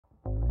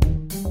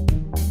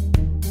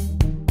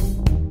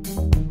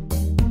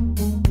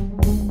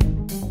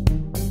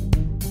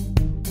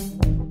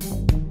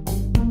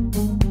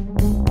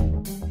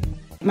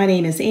My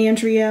name is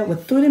Andrea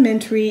with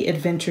Foodamentary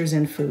Adventures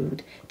in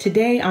Food.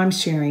 Today I'm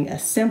sharing a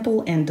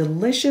simple and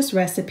delicious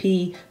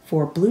recipe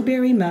for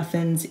blueberry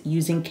muffins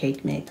using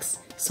cake mix.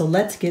 So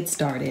let's get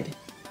started.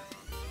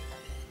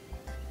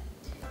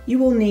 You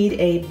will need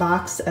a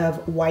box of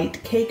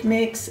white cake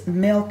mix,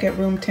 milk at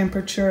room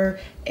temperature,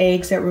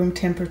 eggs at room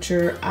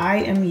temperature.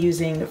 I am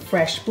using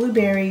fresh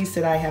blueberries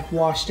that I have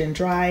washed and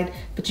dried,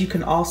 but you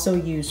can also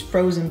use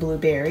frozen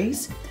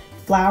blueberries,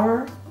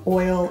 flour,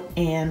 oil,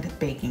 and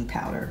baking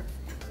powder.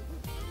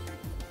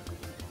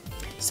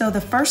 So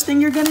the first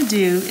thing you're gonna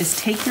do is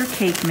take your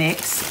cake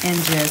mix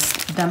and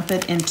just dump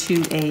it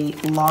into a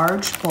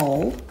large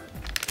bowl.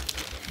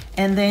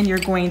 And then you're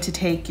going to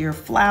take your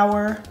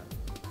flour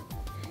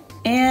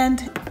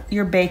and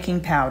your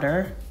baking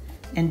powder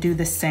and do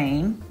the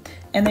same.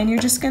 And then you're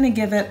just gonna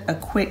give it a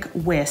quick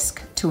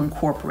whisk to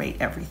incorporate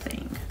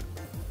everything.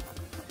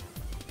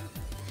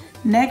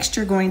 Next,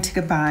 you're going to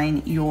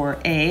combine your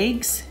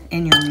eggs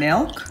and your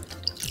milk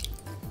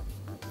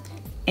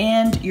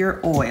and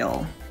your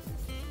oil.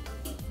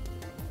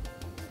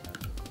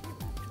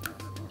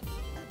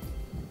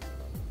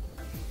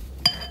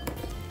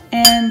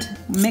 And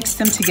mix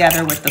them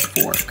together with the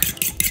fork.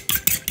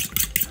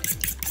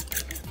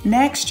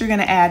 Next, you're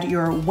gonna add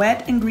your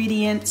wet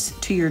ingredients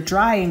to your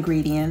dry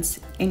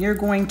ingredients, and you're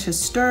going to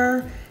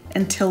stir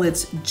until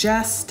it's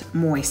just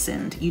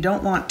moistened. You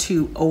don't want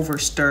to over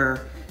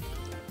stir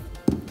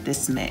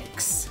this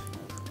mix.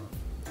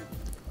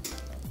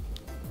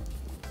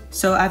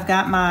 So I've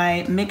got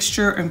my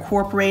mixture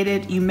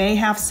incorporated. You may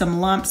have some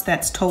lumps,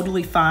 that's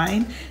totally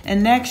fine.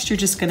 And next, you're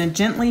just gonna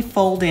gently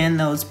fold in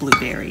those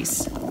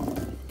blueberries.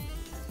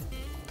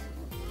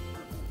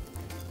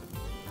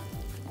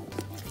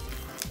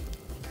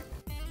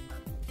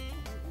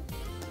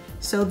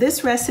 So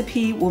this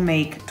recipe will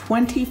make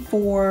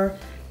 24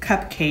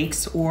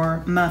 cupcakes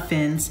or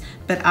muffins,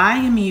 but I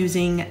am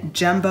using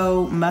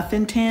jumbo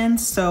muffin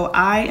tins, so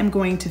I am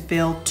going to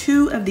fill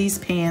 2 of these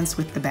pans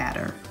with the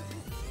batter.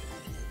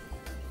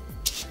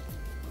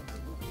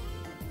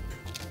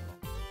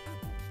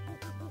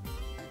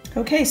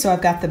 Okay, so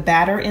I've got the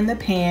batter in the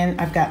pan.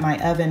 I've got my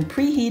oven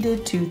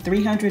preheated to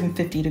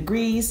 350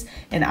 degrees,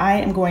 and I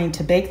am going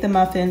to bake the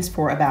muffins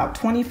for about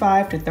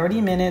 25 to 30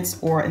 minutes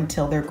or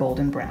until they're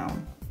golden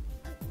brown.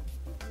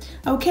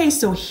 Okay,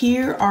 so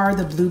here are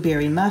the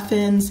blueberry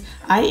muffins.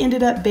 I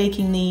ended up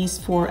baking these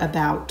for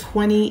about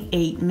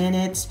 28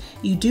 minutes.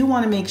 You do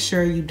want to make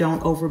sure you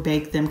don't over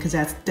bake them because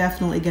that's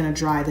definitely going to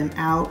dry them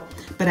out.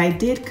 But I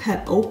did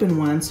cut open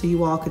one so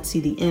you all could see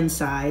the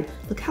inside.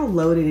 Look how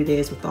loaded it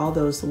is with all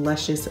those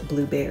luscious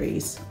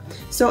blueberries.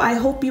 So I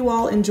hope you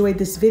all enjoyed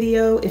this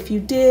video. If you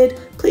did,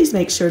 please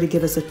make sure to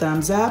give us a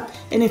thumbs up.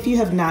 And if you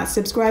have not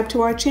subscribed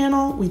to our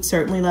channel, we'd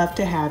certainly love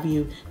to have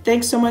you.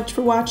 Thanks so much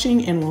for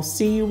watching, and we'll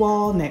see you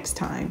all next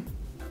time.